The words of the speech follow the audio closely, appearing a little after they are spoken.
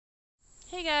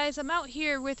Hey guys, I'm out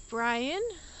here with Brian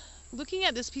looking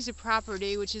at this piece of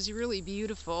property, which is really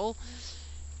beautiful.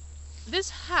 This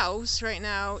house right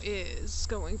now is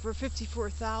going for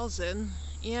 $54,000,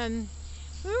 and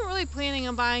we weren't really planning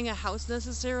on buying a house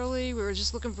necessarily. We were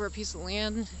just looking for a piece of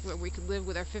land where we could live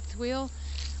with our fifth wheel.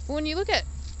 But when you look at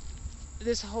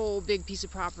this whole big piece of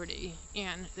property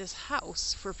and this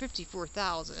house for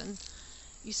 $54,000,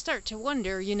 you start to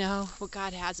wonder, what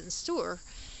God has in store.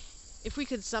 If we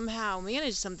could somehow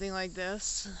manage something like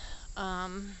this,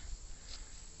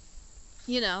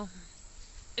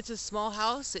 it's a small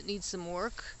house. It needs some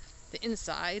work. The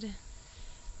inside,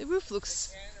 the roof looks.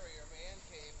 The cannery or man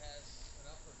cave has an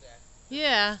upper deck.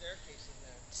 Yeah. Staircase in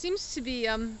there. Seems to be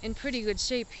in pretty good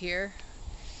shape here,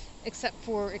 except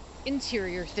for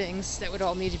interior things that would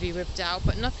all need to be ripped out,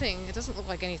 but nothing. It doesn't look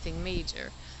like anything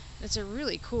major. It's a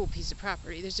really cool piece of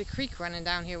property. There's a creek running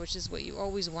down here, which is what you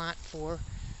always want for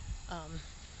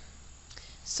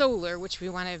solar, which we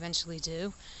want to eventually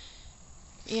do.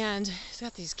 And it's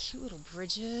got these cute little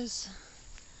bridges.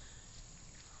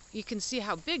 You can see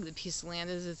how big the piece of land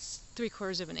is. It's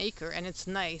 3/4 of an acre, and it's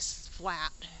nice,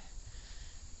 flat.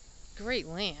 Great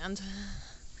land.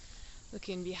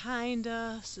 Looking behind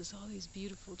us is all these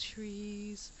beautiful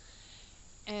trees,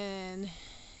 and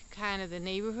kind of the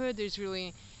neighborhood. There's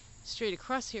really straight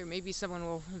across here. Maybe someone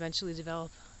will eventually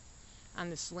develop on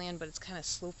this land, but it's kind of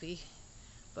slopey.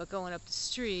 But going up the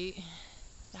street,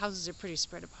 the houses are pretty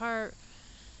spread apart.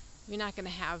 You're not going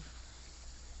to have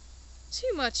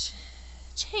too much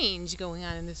change going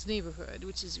on in this neighborhood,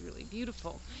 which is really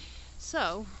beautiful.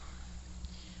 So,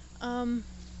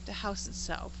 the house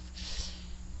itself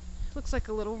looks like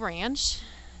a little ranch.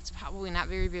 It's probably not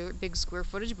very big square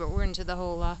footage, but we're into the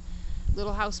whole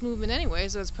little house movement anyway,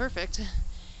 so it's perfect.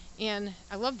 And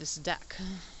I love this deck.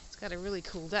 It's got a really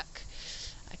cool deck.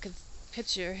 I could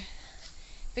picture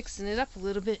fixing it up a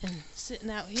little bit and sitting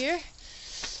out here.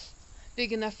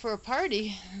 Big enough for a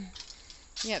party.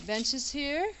 We got benches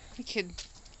here. We could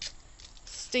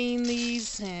stain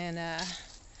these and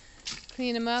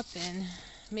clean them up and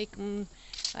make them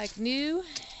like new.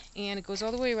 And it goes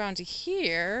all the way around to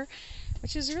here,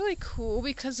 which is really cool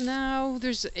because now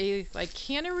there's a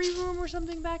cannery room or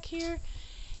something back here,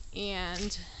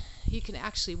 and you can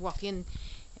actually walk in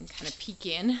and kind of peek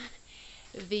in.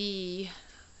 The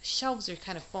shelves are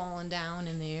kind of falling down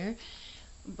in there,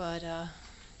 but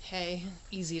hey,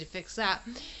 easy to fix that.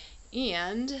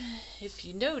 And if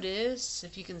you notice,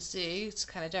 if you can see, it's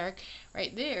kind of dark,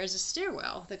 right there is a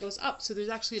stairwell that goes up, so there's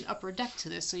actually an upper deck to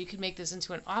this, so you can make this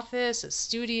into an office, a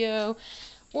studio,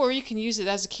 or you can use it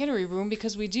as a cannery room,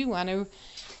 because we do want to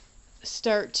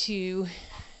start to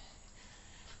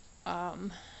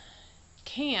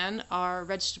can our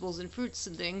vegetables and fruits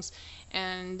and things,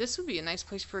 and this would be a nice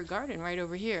place for a garden right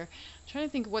over here. I'm trying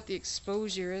to think of what the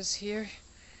exposure is here.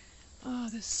 Oh,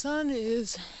 the sun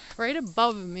is right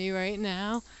above me right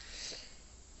now.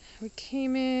 We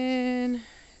came in,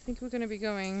 I think we're going to be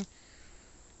going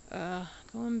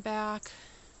back.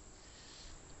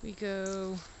 We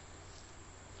go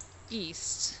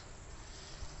east.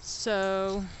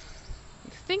 So,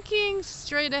 thinking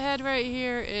straight ahead right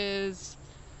here is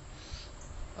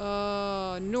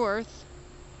north.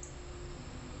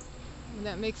 Would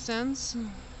that make sense?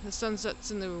 The sun sets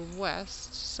in the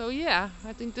west. So yeah,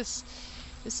 I think this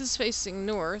is facing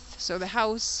north. So the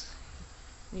house,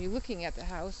 when you're looking at the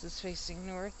house, is facing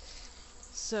north.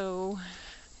 So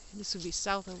this would be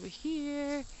south over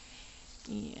here,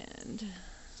 and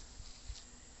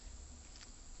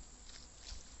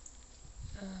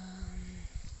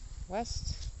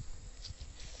west.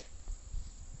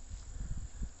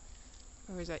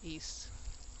 Or is that east?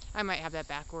 I might have that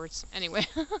backwards. Anyway,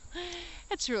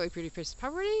 it's a really pretty piece of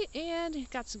property, and it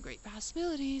got some great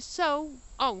possibilities. So,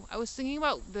 I was thinking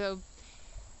about the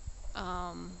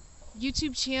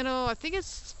YouTube channel. I think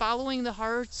it's Following the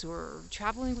Hearts or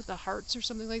Traveling with the Hearts or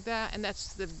something like that, and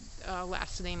that's the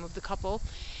last name of the couple.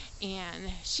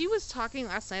 And she was talking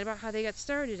last night about how they got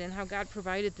started and how God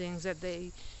provided things that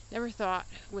they never thought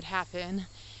would happen,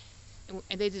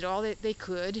 and they did all that they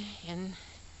could, and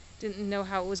didn't know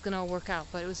how it was going to work out,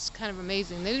 but it was kind of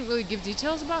amazing. They didn't really give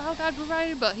details about how God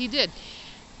provided, but He did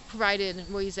provide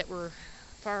in ways that were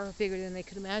far bigger than they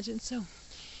could imagine. So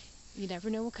you never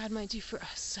know what God might do for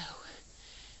us. So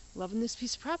loving this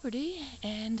piece of property,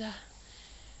 and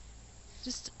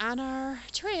just on our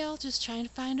trail, just trying to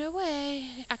find our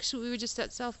way. Actually, we were just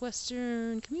at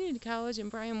Southwestern Community College, and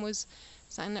Brian was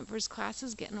signing up for his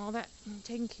classes, getting all that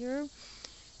taken care of.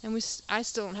 And I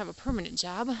still don't have a permanent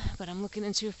job, but I'm looking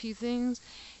into a few things,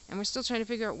 and we're still trying to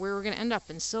figure out where we're going to end up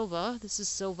in Sylva. This is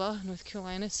Sylva, North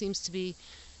Carolina. Seems to be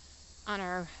on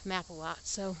our map a lot.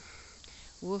 So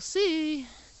we'll see,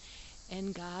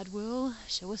 and God will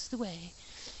show us the way.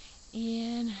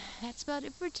 And that's about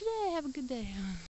it for today. Have a good day.